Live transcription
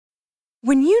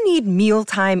When you need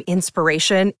mealtime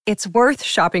inspiration, it's worth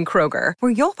shopping Kroger,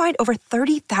 where you'll find over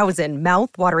 30,000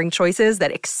 mouth-watering choices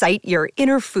that excite your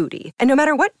inner foodie. And no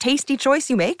matter what tasty choice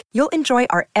you make, you'll enjoy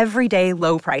our everyday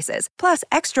low prices, plus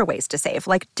extra ways to save,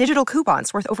 like digital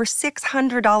coupons worth over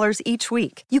 $600 each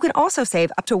week. You can also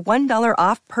save up to $1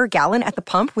 off per gallon at the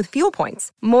pump with fuel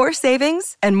points. More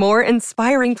savings and more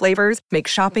inspiring flavors make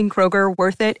shopping Kroger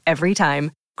worth it every time.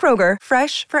 Kroger,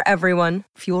 fresh for everyone.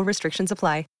 Fuel restrictions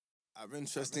apply. I've been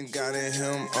trusting God and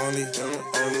him only.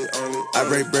 I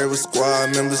break bread with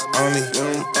squad members only.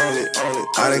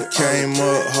 I done came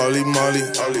up, holy moly.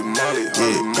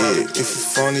 Yeah. If you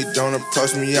phony, don't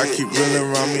approach me. I keep real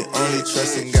around me only.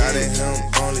 Trusting God and him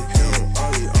only.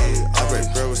 I break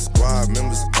bread with squad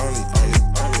members only.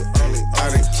 I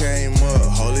done came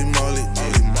up, holy moly.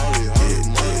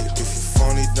 Yeah. If you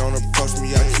phony, don't approach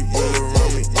me. I keep real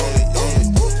around me only.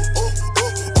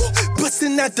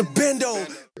 Busting at the bendo.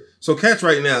 So cats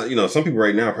right now, some people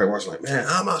right now are probably watching like, man,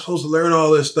 how am I supposed to learn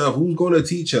all this stuff? Who's going to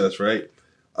teach us, right?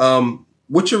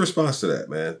 What's your response to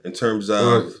that, man, in terms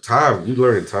of... time. You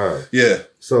learn in time. Yeah.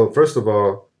 So first of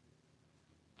all,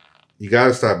 you got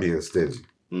to stop being stingy.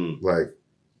 Like,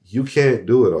 you can't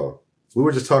do it all. We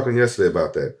were just talking yesterday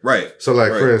about that. Right. So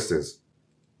like, for instance,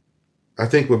 I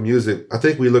think we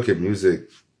look at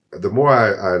music, the more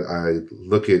I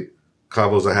look at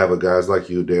combos I have with guys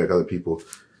like you, Derek, other people,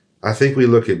 I think we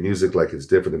look at music like it's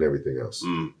different than everything else.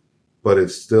 But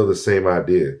it's still the same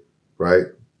idea, right?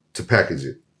 To package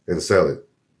it and sell it.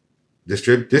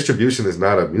 Distribution is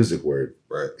not a music word.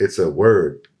 Right. It's a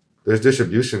word. There's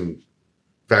distribution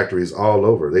factories all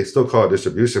over. They still call it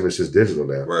distribution, it's just digital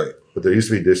now. Right. But there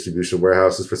used to be distribution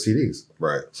warehouses for CDs.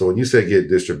 Right. So when you say get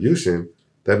distribution,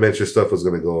 that meant your stuff was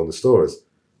going to go in the stores.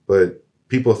 But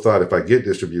people thought if I get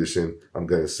distribution, I'm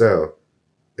going to sell.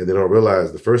 And they don't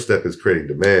realize the first step is creating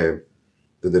demand.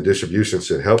 Then the distribution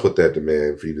should help with that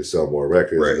demand for you to sell more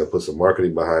records. Right. And they'll put some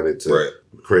marketing behind it to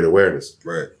create awareness.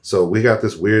 Right. So we got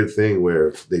this weird thing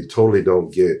where they totally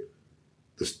don't get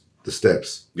the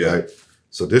steps. Yeah. Right?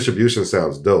 So distribution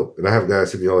sounds dope. And I have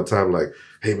guys hit me all the time like,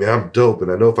 hey man, I'm dope.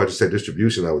 And I know if I just said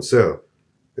distribution, I would sell.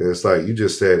 And it's like, you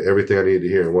just said everything I needed to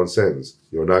hear in one sentence.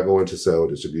 You're not going to sell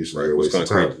distribution. Right. You're a waste of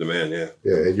time. Create the demand, yeah.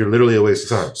 Yeah, and you're literally a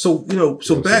waste of time. So,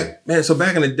 back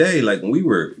in the day, like when we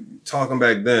were talking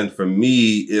back then, for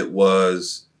me, it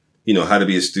was, how to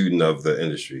be a student of the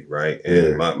industry, right?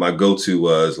 And my go-to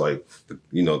was like,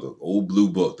 the old blue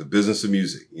book, The Business of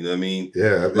Music. You know what I mean?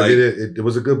 Yeah, like, it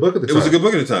was a good book at the time. It was a good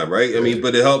book at the time, right? I mean,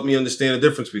 but it helped me understand the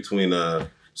difference between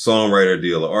songwriter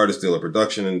deal, an artist deal, a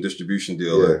production and distribution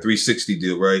deal, a 360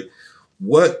 deal, right?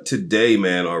 What today,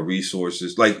 man, are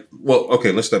resources like? Well,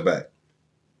 okay, let's step back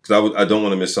because I don't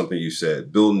want to miss something you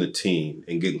said. Building a team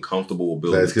and getting comfortable with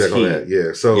building a team. On that.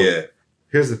 Yeah. So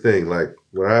here's the thing: like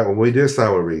when we did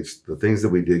sign with Reach, the things that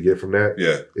we did get from that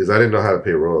is I didn't know how to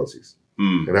pay royalties,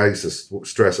 and I used to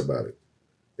stress about it.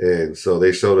 And so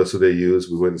they showed us who they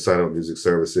used. We went and signed up music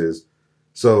services.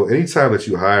 So anytime that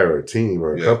you hire a team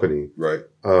or a company, right,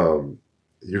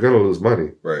 you're going to lose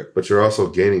money, right, but you're also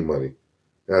gaining money.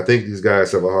 And I think these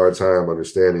guys have a hard time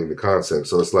understanding the concept.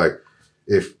 So it's like,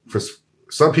 if for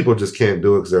some people just can't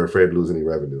do it because they're afraid to lose any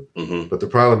revenue. But the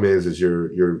problem is you're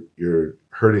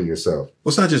hurting yourself. Well,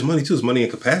 it's not just money too; it's money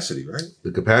and capacity, right?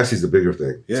 The capacity is the bigger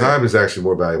thing. Yeah. Time is actually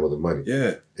more valuable than money.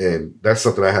 Yeah, and that's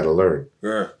something I had to learn.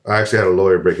 Yeah, I actually had a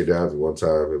lawyer break it down to me one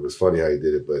time. It was funny how he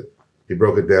did it, but he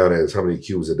broke it down as how many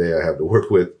cubes a day I have to work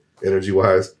with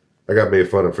energy-wise. I got made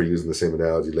fun of for using the same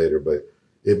analogy later, but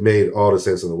it made all the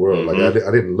sense in the world. Like I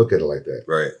didn't look at it like that.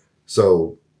 Right.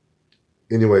 So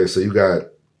anyway,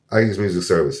 I use music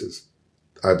services.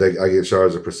 I get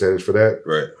charged a percentage for that.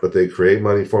 Right. But they create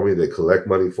money for me. They collect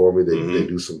money for me.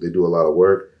 They do a lot of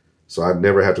work. So I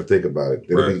never have to think about it.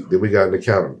 Then we got an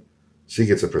accountant. She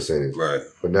gets a percentage. Right.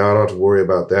 But now I don't have to worry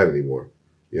about that anymore.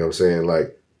 You know what I'm saying?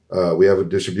 Like we have a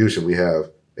distribution. We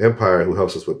have Empire who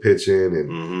helps us with pitching,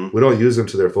 and we don't use them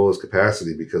to their fullest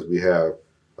capacity because we have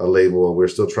a label and we're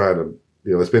still trying to,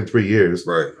 it's been 3 years.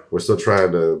 Right. We're still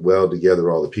trying to weld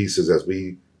together all the pieces as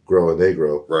we grow and they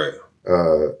grow. Right.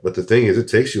 But the thing is, it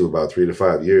takes you about 3 to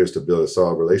 5 years to build a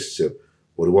solid relationship.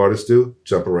 What do artists do?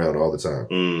 Jump around all the time.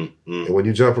 And when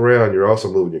you jump around, you're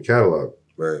also moving your catalog.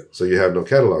 Right. So you have no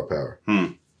catalog power.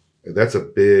 And that's a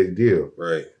big deal.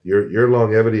 Right. Your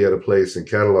longevity at a place and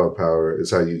catalog power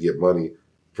is how you get money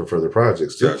for further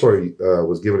projects. TuneCore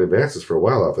was giving advances for a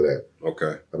while off of that.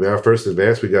 Okay. I mean, our first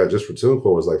advance we got just for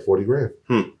TuneCore was like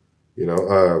 $40,000.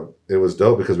 It was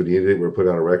dope because we needed it. We were putting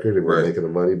out a record and we were making the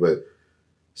money. But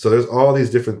so there's all these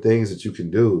different things that you can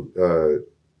do.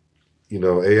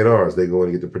 A&Rs, they go in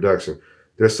and get the production.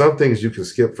 There's some things you can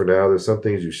skip for now. There's some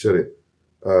things you shouldn't.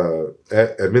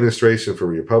 administration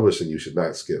for your publishing, you should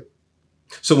not skip.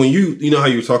 So when you know how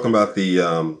you were talking about the,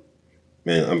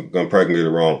 man, I'm probably get it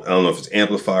wrong. I don't know if it's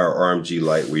Amplifier or RMG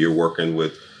Lite, where you're working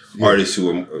with artists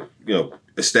who are,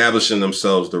 establishing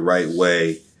themselves the right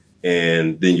way,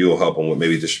 and then you'll help them with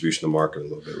maybe distribution and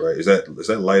marketing a little bit, right? Is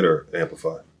that Lite or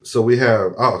Amplifier? So we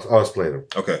have, I'll explain them.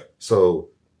 Okay. So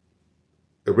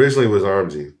originally it was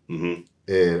RMG. Mm-hmm.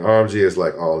 And RMG is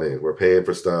like all in. We're paying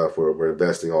for stuff. We're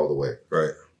investing all the way.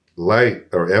 Right. Lite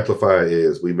or Amplify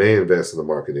is we may invest in the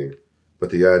marketing, but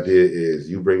the idea is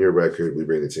you bring your record, we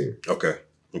bring the team. Okay.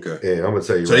 And I'm gonna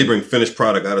tell you. So they bring finished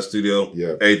product out of studio.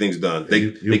 Yeah. Everything's done.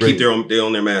 They keep their own. They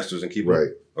own their masters and keep right.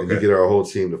 them. Okay. And you get our whole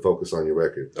team to focus on your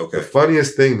record. Okay. The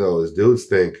funniest thing though is dudes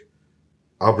think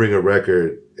I'll bring a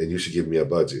record and you should give me a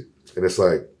budget, and it's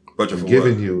like budget I'm for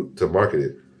giving what? you to market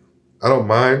it. I don't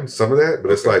mind some of that,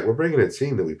 but it's like we're bringing a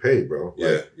team that we paid, bro.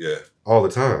 Like, Yeah. all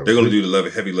the time. They're going to do the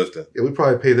heavy lifting. Yeah, we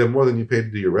probably pay them more than you paid to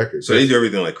do your record. So they do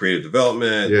everything like creative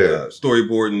development,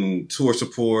 storyboarding, tour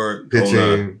support,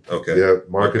 pitching,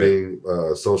 marketing,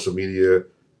 Okay. Social media,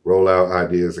 rollout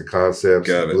ideas and concepts,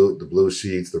 Got the blue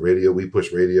sheets, the radio. We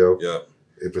push radio. Yeah.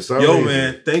 If for some reason,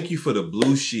 man, thank you for the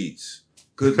blue sheets.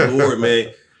 Good Lord,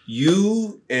 man.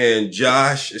 You and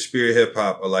Josh at Spirit Hip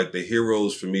Hop are like the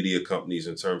heroes for media companies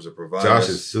in terms of providing. Josh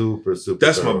is super.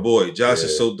 That's thorough. my boy. Josh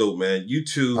is so dope, man. You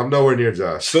two. I'm nowhere near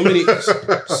Josh. So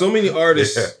many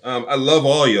artists. I love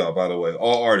all y'all, by the way.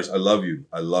 All artists. I love you.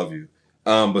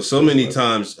 But so many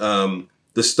times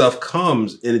the stuff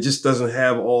comes and it just doesn't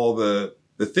have all the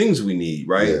things we need,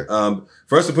 right? Yeah.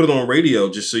 For us to put it on radio,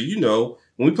 just so you know,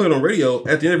 when we put it on radio,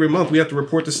 at the end of every month, we have to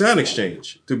report the Sound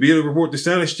Exchange. To be able to report the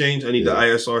Sound Exchange, I need the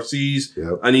ISRCs.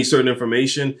 Yep. I need certain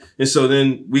information. And so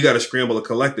then we got to scramble to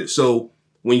collect it. So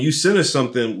when you send us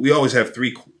something, we always have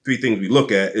three things we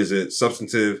look at. Is it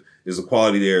substantive? Is the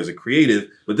quality there? Is it creative?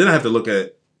 But then I have to look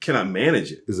at, can I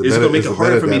manage it? Is it going to make it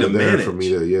harder for me to manage?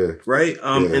 Right?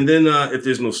 And then if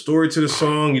there's no story to the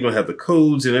song, you don't have the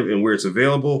codes and where it's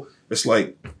available. It's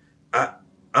like, I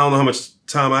don't know how much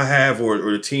time I have or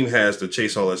the team has to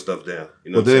chase all that stuff down.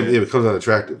 You know but then it becomes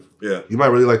unattractive. Yeah. You might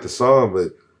really like the song,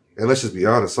 and let's just be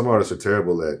honest, some artists are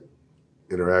terrible at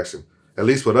interaction. At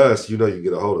least with us, you can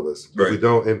get a hold of us. Right. If we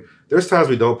don't, and there's times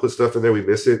we don't put stuff in there, we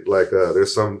miss it. Like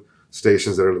there's some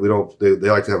stations that they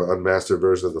like to have an unmastered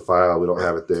version of the file. We don't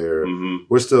have it there. Mm-hmm.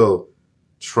 We're still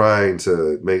trying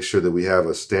to make sure that we have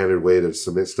a standard way to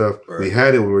submit stuff. Right. We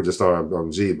had it when we were just on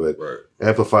RMG, but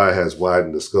Amplify has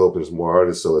widened the scope and there's more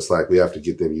artists, so it's like we have to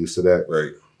get them used to that.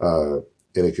 Right.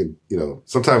 And it can,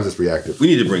 sometimes it's reactive. We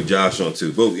need to bring Josh on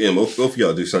too. Both of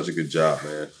y'all do such a good job,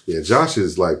 man. Yeah, Josh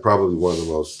is like probably one of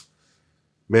the most.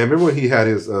 Man, remember when he had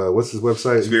his what's his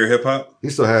website? Spirit Hip Hop. He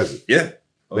still has it. Yeah.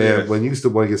 When you used to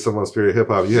want to get someone on Spirit Hip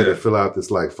Hop, you had to fill out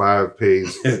this like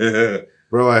 5-page.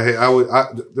 Bro,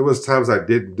 there was times I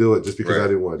didn't do it just because I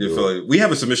didn't want to do it. We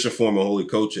have a submission form on Holy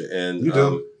Culture, and you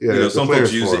do. Some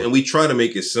folks use it, and we try to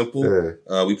make it simple.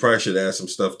 Yeah. We probably should add some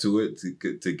stuff to it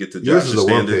to get to Josh's standards.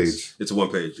 One page. It's a 1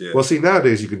 page. Yeah. Well, see,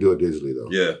 nowadays you can do it digitally though.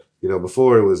 Yeah.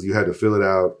 Before it was you had to fill it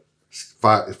out,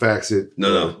 fax it.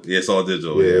 No. Yeah, it's all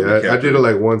digital. Yeah, I did it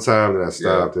like one time and I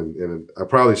stopped, and I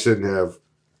probably shouldn't have.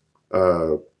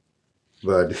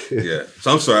 But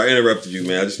so I'm sorry I interrupted you,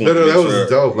 man. I just wanted to that was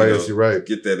dope. I guess you're right.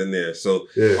 Get that in there. So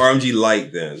RMG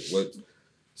Lite, then what?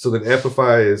 So then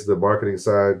Amplify is the marketing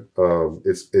side.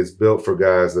 It's built for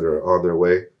guys that are on their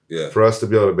way. Yeah. For us to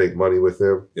be able to make money with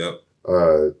them. Yep.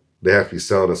 They have to be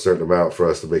selling a certain amount for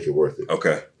us to make it worth it.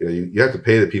 Okay. You have to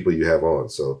pay the people you have on.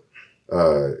 So,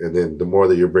 and then the more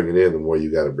that you're bringing in, the more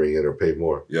you got to bring in or pay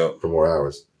more. Yep. For more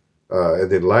hours.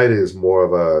 And then Lite is more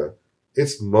of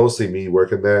it's mostly me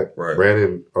working that. Right.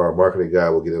 Brandon, our marketing guy,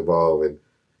 will get involved and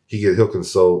he'll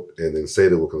consult, and then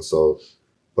Seda will consult.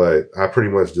 But I pretty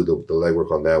much do the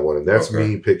legwork on that one. And that's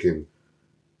me picking.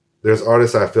 There's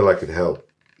artists I feel I can help.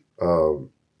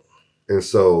 And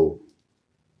so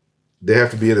they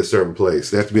have to be at a certain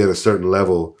place. They have to be at a certain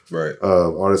level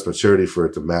of artist maturity for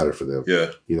it to matter for them.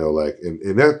 Yeah.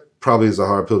 And that probably is a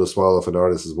hard pill to swallow if an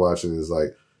artist is watching and is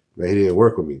like, man, he didn't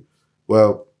work with me.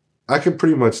 Well, I can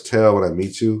pretty much tell when I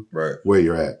meet you where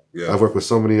you're at. Yeah. I've worked with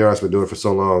so many artists, been doing it for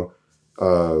so long.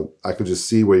 I can just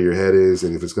see where your head is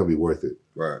and if it's going to be worth it.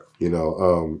 Right.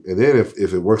 And then if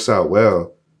it works out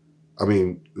well, I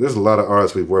mean, there's a lot of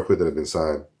artists we've worked with that have been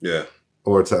signed. Yeah.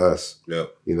 Or to us. Yeah.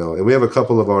 And we have a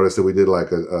couple of artists that we did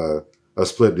like a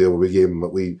split deal where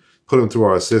we put them through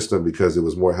our system because it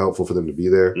was more helpful for them to be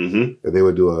there. Mm-hmm. And they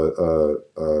would do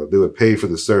they would pay for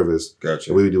the service.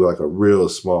 Gotcha. And we would do like a real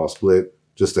small split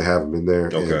just to have them in there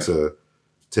and to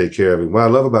take care of it. What I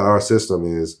love about our system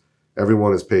is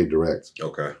everyone is paid direct.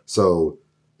 Okay. So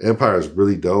Empire is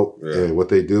really dope. Yeah. And what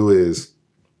they do is,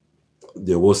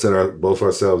 we'll set both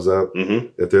ourselves up.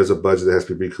 Mm-hmm. If there's a budget that has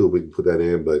to be recouped, we can put that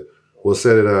in. But we'll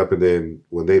set it up, and then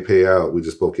when they pay out, we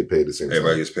just both get paid at the same time.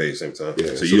 Everybody gets paid at the same time.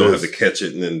 Yeah. So you don't have to catch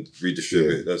it and then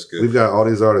redistribute it. That's good. We've got all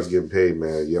these artists getting paid,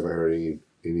 man. You haven't heard any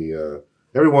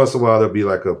every once in a while there'll be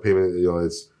like a payment,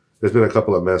 there's been a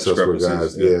couple of mess ups where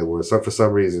guys, where for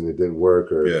some reason it didn't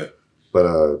work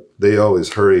but they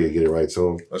always hurry and get it right to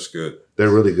them. That's good. They're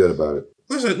really good about it.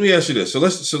 Let me ask you this. So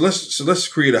let's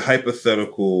create a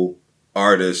hypothetical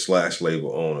artist /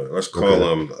 label owner. Let's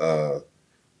call him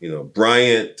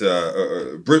Bryant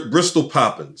Bristol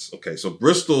Poppins. Okay, so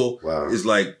Bristol is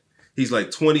like he's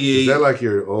like 28. Is that like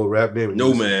your old rap name?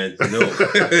 No, man. No.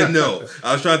 No.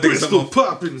 I was trying to think Bristol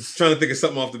Poppins. Trying to think of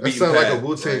something off the beat. That sounds like a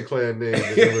Wu-Tang Clan name.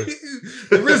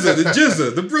 The RZA, the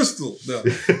Jizza, the Bristol. No.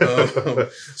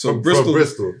 So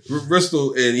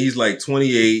Bristol, and he's like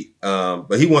 28,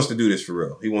 but he wants to do this for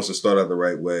real. He wants to start out the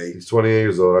right way. He's 28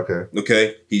 years old.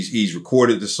 Okay. He's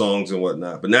recorded the songs and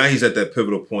whatnot, but now he's at that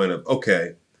pivotal point of,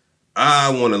 okay,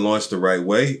 I want to launch the right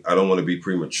way. I don't want to be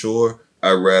premature.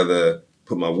 I'd rather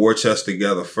put my war chest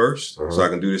together first so I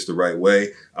can do this the right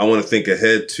way. I want to think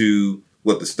ahead to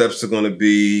what the steps are going to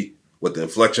be, what the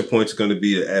inflection points are going to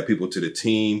be to add people to the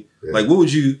team. Yeah. Like, what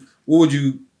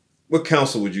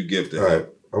counsel would you give to him? Right.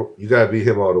 Oh, you got to be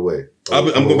him all the way. I'm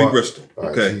going to be Bristol.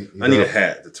 Okay. Right, so I need a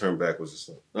hat to turn backwards or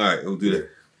something. All right, we'll do that.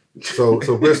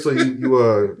 So Bristol,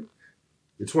 you're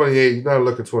 28. You're not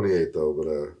looking 28 though, but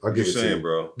I'll give it to you.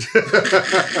 Bro.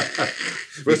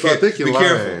 Bristol, I think you're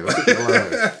lying.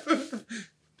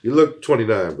 You look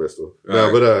 29, Bristol.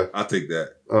 I'll take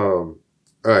that. All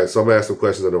right, so I'm gonna ask some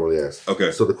questions I don't really ask.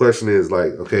 Okay. So the question is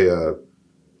like,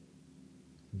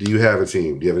 do you have a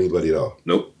team? Do you have anybody at all?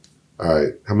 Nope. All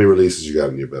right. How many releases you got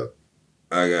in your belt?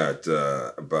 I got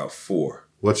about 4.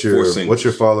 What's your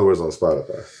followers on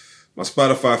Spotify? My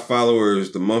Spotify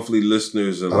followers, the monthly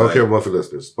listeners are I don't care about monthly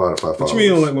listeners. Spotify followers. What you mean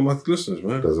you don't like my monthly listeners,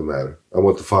 man? Doesn't matter. I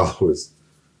want the followers.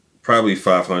 Probably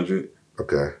 500.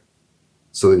 Okay.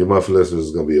 So then your monthly listeners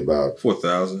is going to be about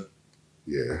 4,000.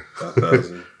 Yeah.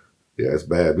 5,000. Yeah, it's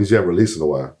bad. Because you haven't released in a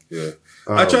while. Yeah.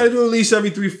 I try to do at least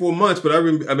every 3-4 months, but I've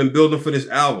been building for this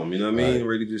album. You know what I mean? Right.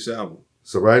 Ready to do this album.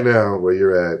 So right now, where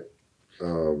you're at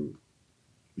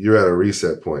a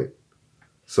reset point.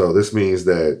 So this means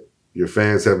that your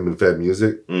fans haven't been fed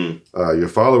music. Your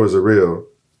followers are real,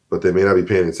 but they may not be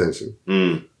paying attention.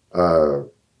 You're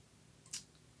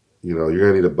going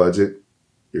to need a budget.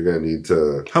 You're going to need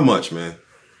to... How much, man?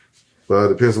 Well, it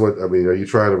depends on what... I mean, are you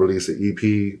trying to release an EP,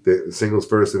 the singles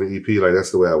first and an EP? Like,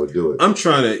 that's the way I would do it. I'm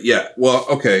trying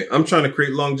to... I'm trying to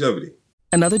create longevity.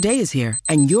 Another day is here,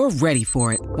 and you're ready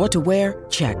for it. What to wear?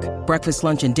 Check. Breakfast,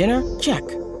 lunch, and dinner? Check.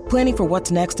 Planning for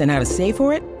what's next and how to save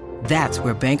for it? That's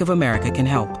where Bank of America can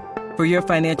help. For your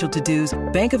financial to-dos,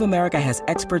 Bank of America has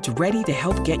experts ready to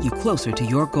help get you closer to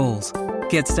your goals.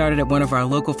 Get started at one of our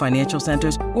local financial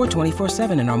centers or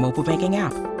 24/7 in our mobile banking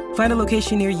app. Find a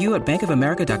location near you at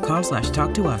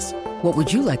bankofamerica.com/talktous. What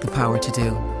would you like the power to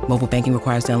do? Mobile banking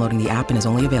requires downloading the app and is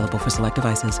only available for select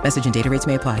devices. Message and data rates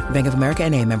may apply. Bank of America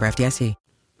N.A., member FDIC.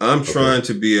 I'm trying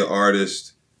to be an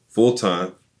artist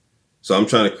full-time, so I'm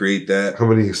trying to create that. How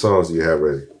many songs do you have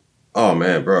ready? Oh,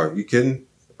 man, bro. You kidding?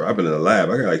 Bro, I've been in the lab.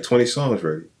 I got like 20 songs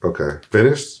ready. Okay.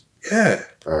 Finished? Yeah.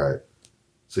 All right.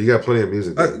 So you got plenty of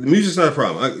music. The music's not a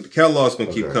problem. The catalog's going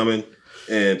to keep coming.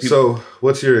 And so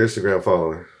what's your Instagram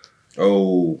following?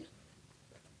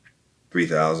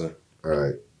 3,000. All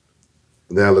right.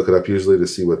 Then I look it up usually to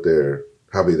see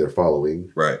how many they're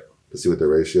following. Right. To see what their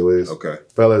ratio is. Okay.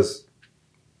 Fellas,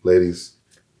 ladies,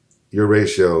 your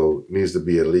ratio needs to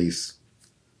be at least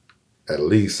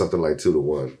something like 2 to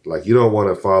 1. Like, you don't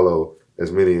want to follow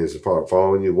as many as are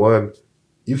following you. One,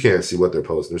 you can't see what they're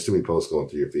posting. There's too many posts going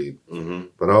through your feed. Mm-hmm.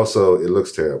 But also, it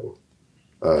looks terrible.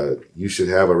 You should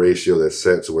have a ratio that's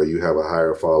set to where you have a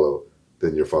higher follow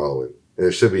than you're following. And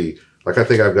it should be, like, I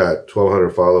think I've got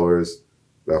 1,200 followers.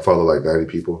 And I follow like 90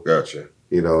 people. Gotcha.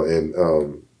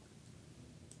 And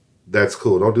that's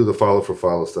cool. Don't do the follow for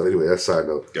follow stuff. Anyway, that's a side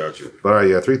note. Gotcha. But all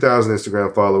right, 3,000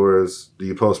 Instagram followers. Do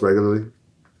you post regularly?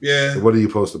 Yeah. And what do you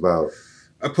post about?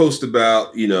 I post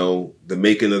about, the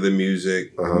making of the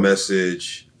music, the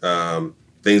message,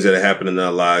 things that are happening in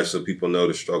our lives so people know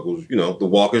the struggles. The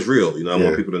walk is real. I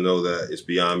want people to know that it's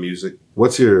beyond music.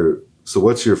 What's your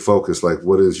focus? Like,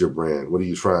 what is your brand? What are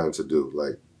you trying to do?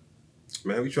 Like,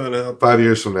 man, we trying to help. 5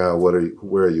 years from now, where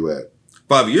are you at?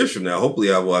 5 years from now,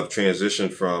 hopefully I will have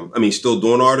transitioned from, still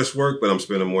doing artist work, but I'm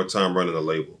spending more time running a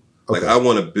label. Okay. Like, I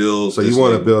want to build. So you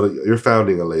want to build, you're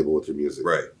founding a label with your music.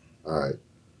 Right. All right.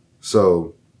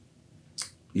 So,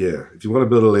 yeah, if you want to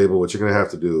build a label, what you're going to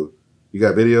have to do You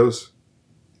got videos?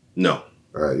 No.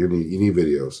 All right, you need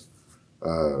videos.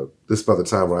 This is about the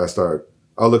time where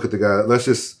I'll look at the guy.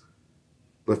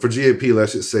 But for GAP,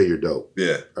 let's just say you're dope.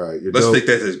 Yeah. All right, Let's take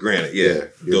that as granted. Yeah.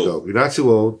 You're dope. You're not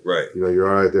too old. Right. You're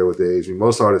all right there with the age.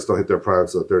 Most artists don't hit their prime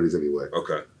until 30s anyway.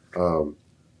 Okay.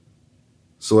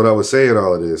 So what I would say in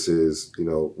all of this is,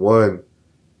 one,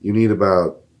 you need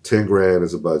about 10 grand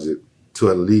as a budget to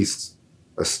at least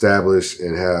establish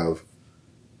and have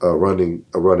a running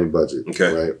budget.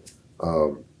 Okay. Right.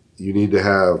 You need to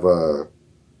have a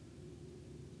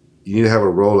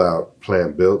rollout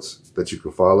plan built that you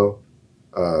can follow.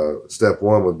 Step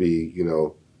one would be,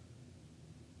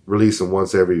 release them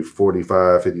once every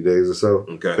 45, 50 days or so,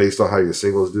 based on how your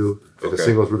singles do. If the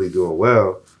single's really doing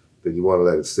well, then you want to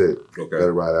let it sit, let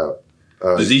it ride out.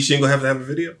 Does each single have to have a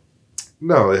video?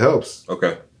 No, it helps.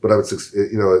 Okay. But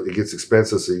it gets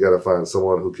expensive, so you got to find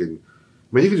someone who can.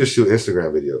 You can just shoot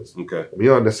Instagram videos. Okay. You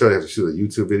don't necessarily have to shoot a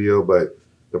YouTube video, but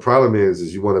the problem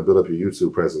is you want to build up your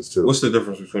YouTube presence too. What's the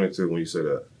difference between the two when you say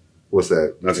that? What's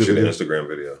that? I can shoot an Instagram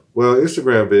video. Well,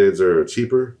 Instagram vids are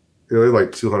cheaper. They're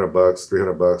like $200,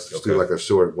 $300. Just do like a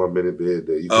short 1 minute vid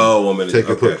that you can 1 minute. take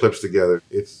and put clips together.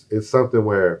 It's something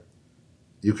where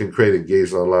you can create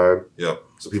engagement online. Yep.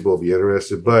 So people will be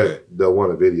interested, but they'll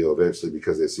want a video eventually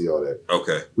because they see all that.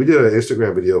 Okay. We did an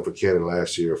Instagram video for Canon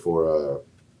last year for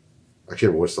I can't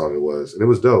remember what song it was, and it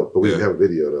was dope, but we didn't have a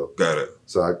video though. Got it.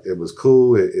 So it was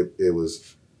cool. It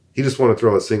was. He just wanted to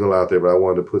throw a single out there, but I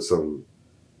wanted to put some.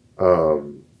 I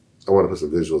want to put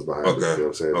some visuals behind it. You know what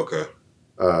I'm saying? Okay.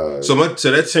 So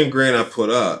that 10 grand I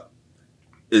put up,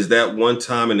 is that one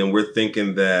time, and then we're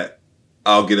thinking that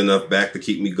I'll get enough back to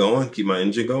keep me going, keep my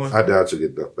engine going? I doubt you'll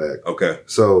get enough back. Okay.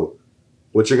 So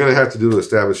what you're going to have to do to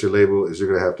establish your label is you're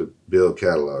going to have to build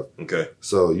catalog. Okay.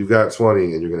 So you've got 20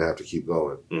 and you're going to have to keep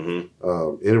going.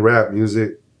 Mm-hmm. In rap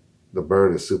music, the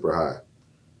burn is super high.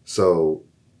 So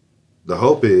the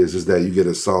hope is that you get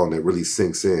a song that really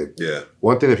sinks in. Yeah.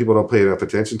 One thing that people don't pay enough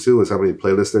attention to is how many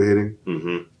playlists they're hitting,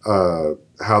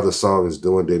 how the song is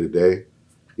doing day to day.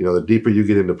 The deeper you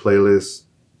get into playlists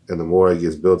and the more it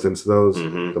gets built into those,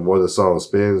 the more the song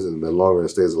spins and the longer it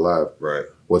stays alive. Right.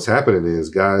 What's happening is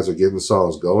guys are getting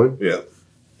songs going. Yeah.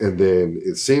 And then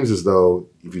it seems as though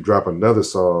if you drop another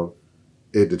song,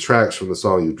 it detracts from the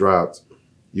song you dropped.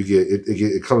 You get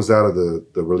it comes out of the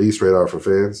release radar for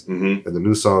fans, and the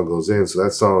new song goes in, so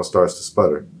that song starts to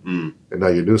sputter. And now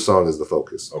your new song is the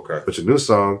focus. Okay. But your new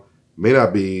song may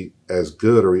not be as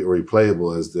good or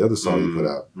replayable as the other song you put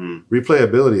out.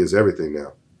 Replayability is everything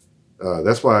now.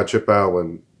 That's why I trip out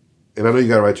when, and I know you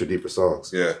got to write your deeper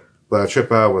songs. Yeah. But I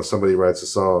trip out when somebody writes a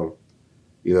song,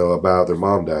 about their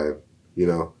mom dying,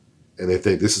 and they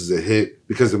think this is a hit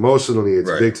because emotionally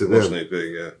it's big to them. Emotionally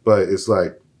big, yeah. But it's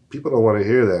like, people don't want to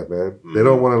hear that, man. They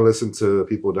don't want to listen to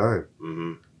people dying.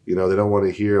 They don't want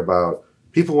to hear about,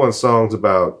 people want songs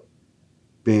about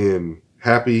being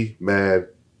happy, mad,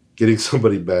 getting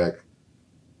somebody back,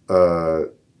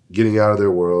 getting out of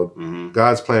their world.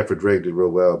 God's Plan for Drake did real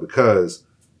well because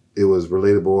it was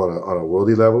relatable on a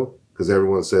worldly level because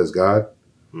everyone says God.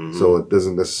 So it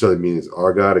doesn't necessarily mean it's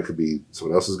our God. It could be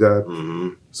someone else's God.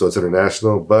 So it's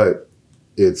international, but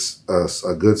it's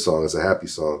a good song. It's a happy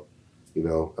song.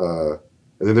 And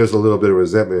then there's a little bit of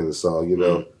resentment in the song,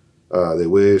 they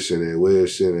wish and they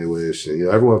wish and they wish. And,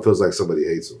 everyone feels like somebody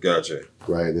hates them. Gotcha.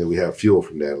 Right. And then we have fuel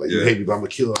from that. Like, you hate me, but I'm going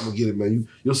to kill it. I'm going to get it, man.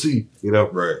 You'll see,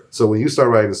 Right. So when you start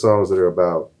writing songs that are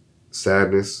about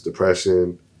sadness,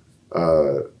 depression,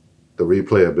 the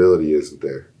replayability isn't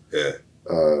there. Yeah.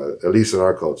 At least in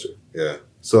our culture. Yeah.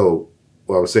 So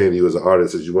what I'm saying to you as an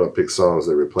artist is you want to pick songs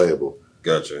that are replayable.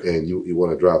 Gotcha. And you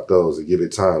want to drop those and give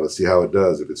it time. Let's see how it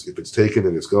does. If it's taken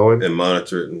and it's going, and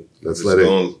monitor it. And let's let it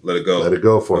go. Let it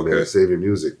go for me. Save your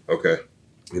music. Okay.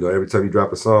 Every time you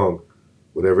drop a song,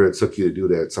 whatever it took you to do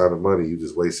that time and money, you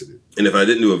just wasted it. And if I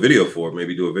didn't do a video for it,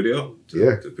 maybe do a video.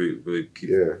 To really keep.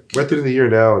 Yeah. Right through the year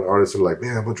now, and artists are like,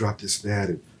 "Man, I'm gonna drop this and that,"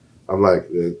 and I'm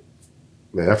like,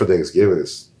 "Man, after Thanksgiving,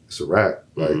 it's a wrap.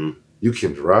 Like you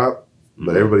can drop."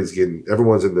 But everyone's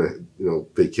in the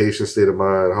vacation state of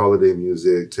mind, holiday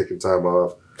music, taking time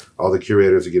off. All the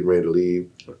curators are getting ready to leave.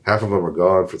 Half of them are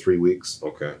gone for 3 weeks.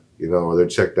 Okay. Or they're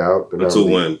checked out. Until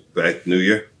when? Back New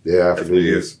Year? Yeah, after New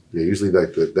Year's. Yeah, usually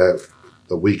like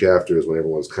the week after is when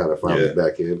everyone's kind of finally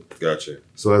back in. Gotcha.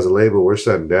 So as a label, we're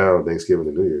shutting down Thanksgiving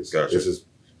and New Year's. Gotcha. It's just,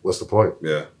 what's the point?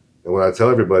 Yeah. And what I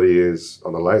tell everybody is,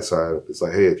 on the light side, it's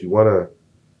like, hey, if you want to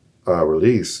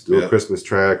release, do a Christmas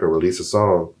track or release a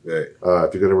song. Right.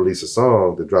 If you're going to release a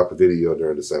song, then drop a video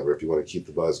during December if you want to keep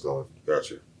the buzz going.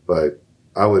 Gotcha. But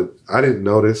I didn't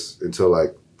notice until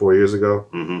like 4 years ago,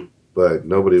 but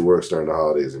nobody works during the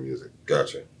holidays in music.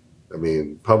 Gotcha. I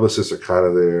mean, publicists are kind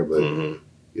of there, but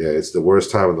yeah, it's the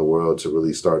worst time in the world to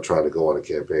really start trying to go on a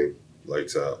campaign.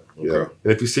 Lights out. Okay. Yeah.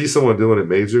 And if you see someone doing it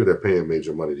major, they're paying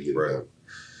major money to get it done.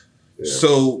 Yeah.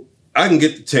 So I can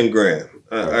get the 10 grand.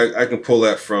 I can pull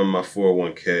that from my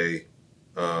 401k.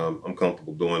 I'm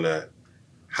comfortable doing that.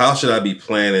 How should I be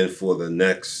planning for the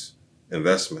next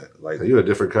investment? Like, you're a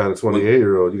different kind of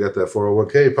 28-year-old. You got that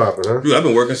 401k popping, huh? Dude, I've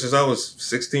been working since I was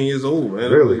 16 years old,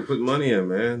 man. Really? You put money in,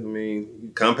 man. I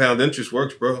mean, compound interest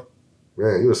works, bro.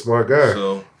 Man, you're a smart guy.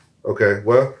 So, okay,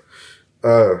 well,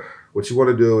 what you want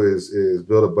to do is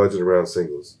build a budget around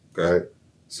singles, right?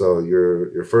 So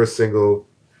your first single,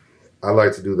 I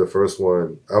like to do the first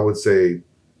one. I would say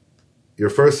your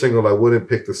first single, I wouldn't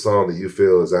pick the song that you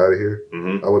feel is out of here.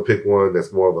 I would pick one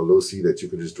that's more of a Lucy that you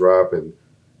can just drop, and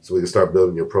so we can start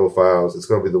building your profiles. It's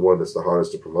going to be the one that's the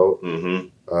hardest to promote.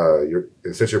 And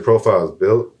since your profile is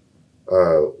built,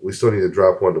 we still need to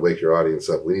drop one to wake your audience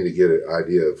up. We need to get an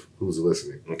idea of who's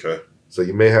listening. Okay. So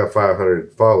you may have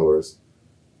 500 followers,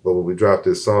 but when we drop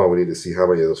this song, we need to see how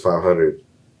many of those 500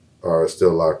 are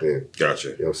still locked in. Gotcha.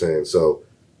 You know what I'm saying? So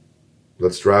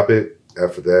let's drop it.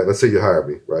 After that, let's say you hire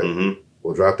me, right?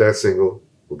 We'll drop that single.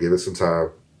 We'll give it some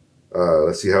time.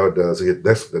 Let's see how it does. So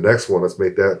the next one, let's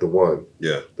make that the one.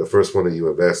 Yeah. The first one that you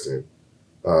invest in.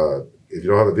 If you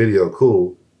don't have a video,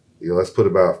 cool. Let's put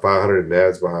about 500 in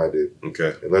ads behind it.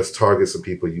 Okay. And let's target some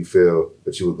people you feel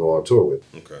that you would go on tour with.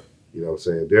 Okay. You know what I'm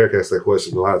saying? Derek asked that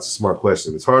question a lot. It's a smart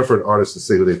question. It's hard for an artist to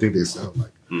say who they think they sound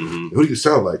like. Who do you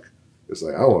sound like? It's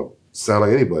like, I don't want to sound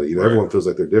like anybody. Everyone feels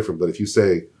like they're different. But if you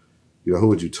say, who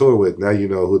would you tour with? Now you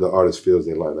know who the artist feels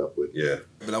they line up with. Yeah.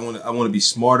 But I want to be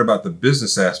smart about the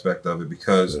business aspect of it,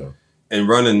 because in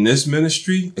running this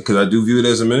ministry, because I do view it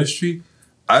as a ministry,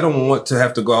 I don't want to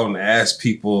have to go out and ask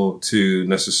people to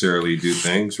necessarily do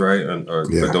things, right? Or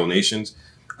for donations.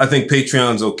 I think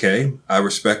Patreon's okay. I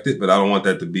respect it, but I don't want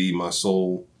that to be my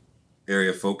sole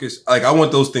area of focus. Like, I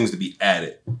want those things to be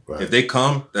added. Right. If they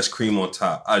come, that's cream on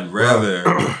top. I'd rather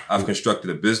I've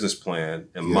constructed a business plan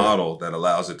and model that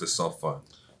allows it to self-fund.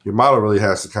 Your model really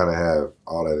has to kind of have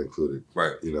all that included.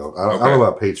 Right. I don't know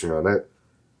about Patreon.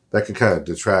 That can kind of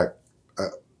detract.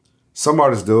 Some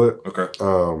artists do it. Okay.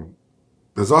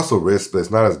 There's also risk, but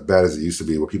it's not as bad as it used to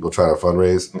be where people try to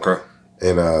fundraise. Okay.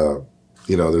 And,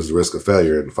 there's a risk of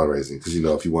failure in fundraising because,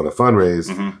 if you want to fundraise,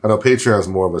 I know Patreon is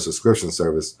more of a subscription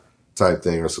service type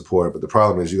thing or support, but the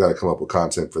problem is you got to come up with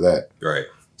content for that. Right.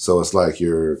 So it's like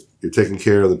you're taking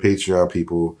care of the Patreon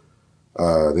people,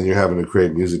 then you're having to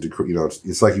create music to,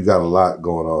 it's like you got a lot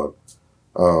going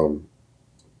on.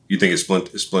 You think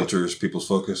it splinters people's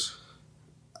focus?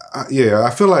 Yeah,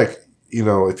 I feel like,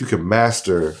 if you can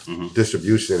master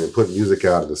distribution and put music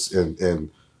out and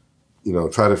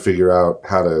try to figure out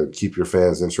how to keep your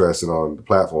fans interested on the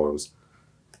platforms,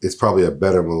 it's probably a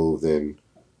better move than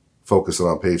focusing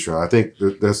on Patreon. I think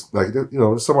there's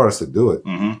some artists that do it.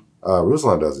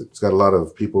 Ruslan does it. He's got a lot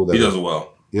of people that... He does it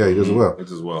well. Yeah, he does it well. He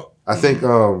does it well. I think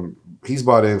he's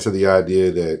bought into the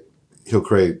idea that he'll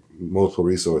create multiple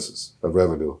resources of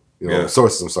revenue.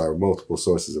 Multiple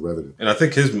sources of revenue. And I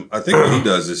think what he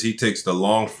does is he takes the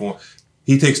long form,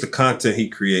 he takes the content he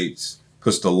creates,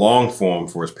 puts the long form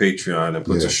for his Patreon, and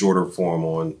puts a shorter form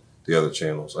on the other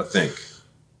channels, I think.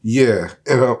 Yeah.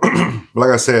 And like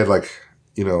I said,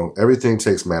 everything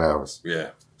takes man hours.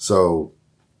 Yeah. So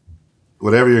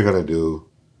whatever you're going to do,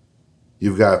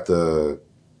 you've got the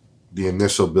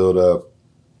initial build up,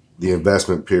 the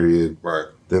investment period, right?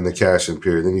 Then the cash in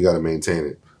period, then you got to maintain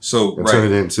it. So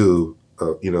turn it into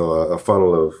a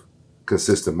funnel of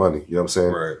consistent money. You know what I'm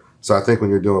saying? Right. So I think when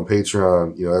you're doing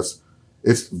Patreon,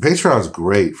 Patreon's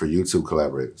great for YouTube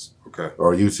collaborators. Okay.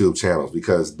 Or YouTube channels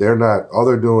because all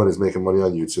they're doing is making money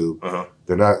on YouTube.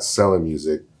 They're not selling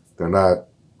music. They're not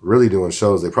really doing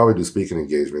shows. They probably do speaking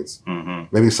engagements.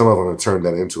 Maybe some of them have turned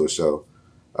that into a show.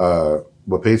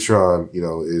 But Patreon,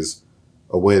 is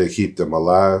a way to keep them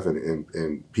alive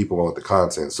and people want the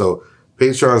content. So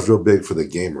Patreon's real big for the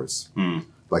gamers.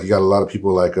 Like you got a lot of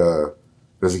people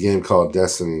there's a game called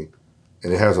Destiny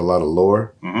and it has a lot of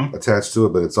lore attached to it,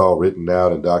 but it's all written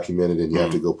out and documented and you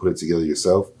have to go put it together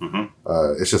yourself.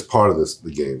 It's just part of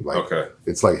the game.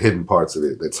 It's like hidden parts of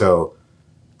it that tell,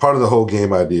 part of the whole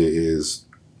game idea is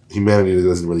humanity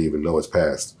doesn't really even know its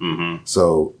past.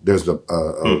 So there's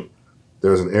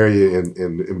there's an area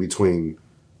in between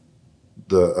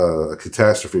the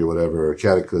catastrophe or whatever, or a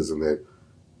cataclysm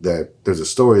that there's a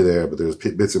story there, but there's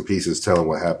bits and pieces telling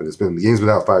what happened. The game's been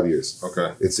out 5 years.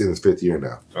 Okay. It's in its 5th year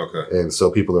now. Okay. And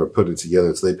so people are putting it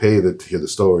together. So they pay to hear the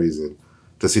stories and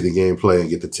to see the gameplay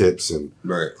and get the tips. And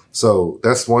right. So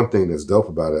that's one thing that's dope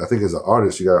about it. I think as an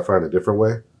artist, you got to find a different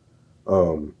way.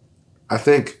 I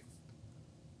think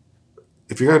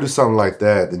if you're gonna do something like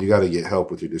that, then you got to get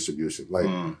help with your distribution. Like,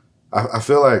 I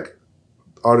feel like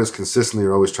artists consistently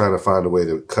are always trying to find a way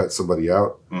to cut somebody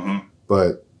out,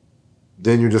 but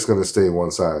then you're just gonna stay one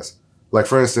size. Like,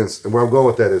 for instance, and where I'm going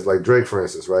with that is like Drake, for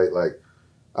instance, right? Like,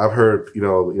 I've heard,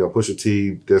 Pusha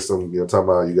T diss them, talking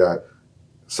about you got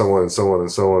someone and someone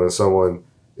and someone and someone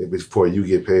before you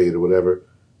get paid or whatever.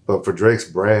 But for Drake's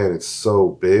brand, it's so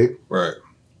big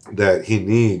that he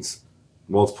needs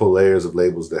multiple layers of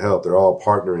labels to help. They're all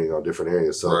partnering on different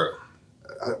areas. So,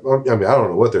 I don't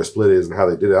know what their split is and how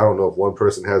they did it. I don't know if one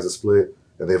person has a split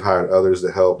and they've hired others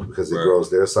to help because it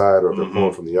grows their side, or if they're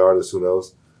pulling from the artist, who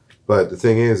knows. But the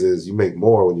thing is you make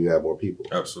more when you have more people.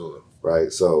 Absolutely.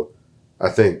 Right? So I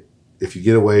think if you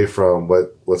get away from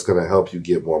what's going to help you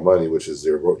get more money, which is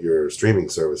your streaming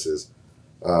services,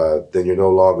 then you're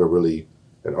no longer really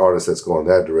an artist that's going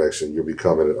that direction. You're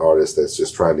becoming an artist that's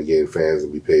just trying to gain fans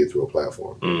and be paid through a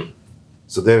platform.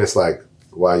 So then it's like,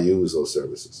 why use those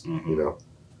services?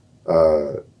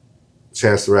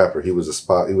 Chance the Rapper, he was a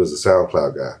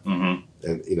SoundCloud guy,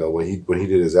 and when he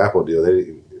did his Apple deal,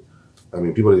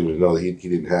 people didn't even know that he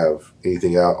didn't have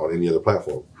anything out on any other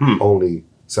platform, only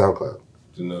SoundCloud.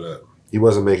 Didn't know that. He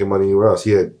wasn't making money anywhere else.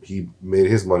 He made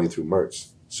his money through merch,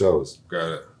 shows.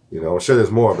 Got it. I'm sure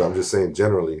there's more, but I'm just saying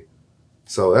generally.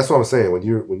 So that's what I'm saying. When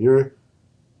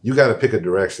you got to pick a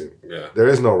direction. Yeah. There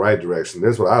is no right direction.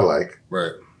 There's what I like.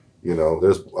 Right.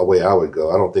 There's a way I would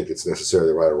go. I don't think it's necessarily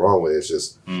the right or wrong way. It's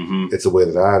just it's a way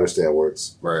that I understand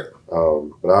works. Right.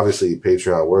 But obviously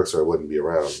Patreon works, or it wouldn't be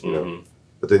around.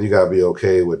 But then you got to be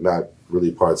okay with not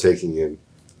really partaking in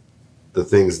the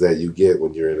things that you get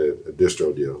when you're in a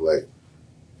distro deal, like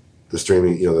the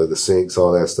streaming, the syncs,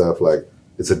 all that stuff. Like,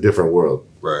 it's a different world.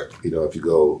 Right. If you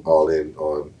go all in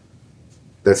on.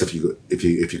 That's if you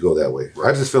go that way.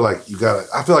 I just feel like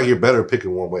I feel like you're better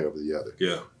picking one way over the other.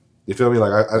 Yeah. You feel me?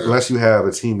 Like, unless you have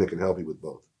a team that can help you with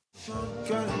both.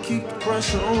 Gotta keep the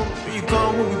pressure on. We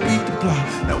gone when we beat the block.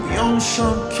 Now we own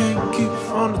something, can't keep it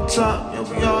from the top. Yeah,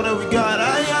 we all that we got.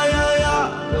 Ay, ay, ay, ay.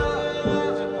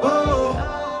 Whoa,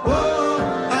 whoa.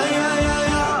 Ay, ay, ay,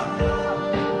 ay.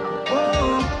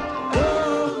 Whoa,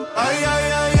 whoa. Ay, ay,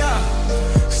 ay, ay.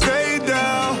 Stay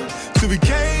down till we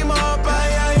came up.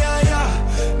 Ay, ay, ay, ay.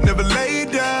 Never lay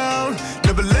down,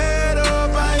 never let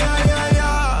up. Ay, ay, ay,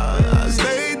 ay.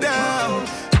 Stay down.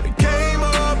 Came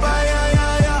up. Ay, ay,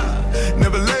 ay, ay.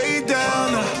 Never lay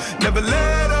down, never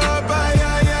let up. Ay,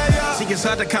 ay, ay, ay. See, it's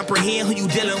hard to comprehend who you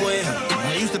dealing with.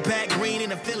 I used to pack green in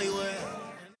the Philly with.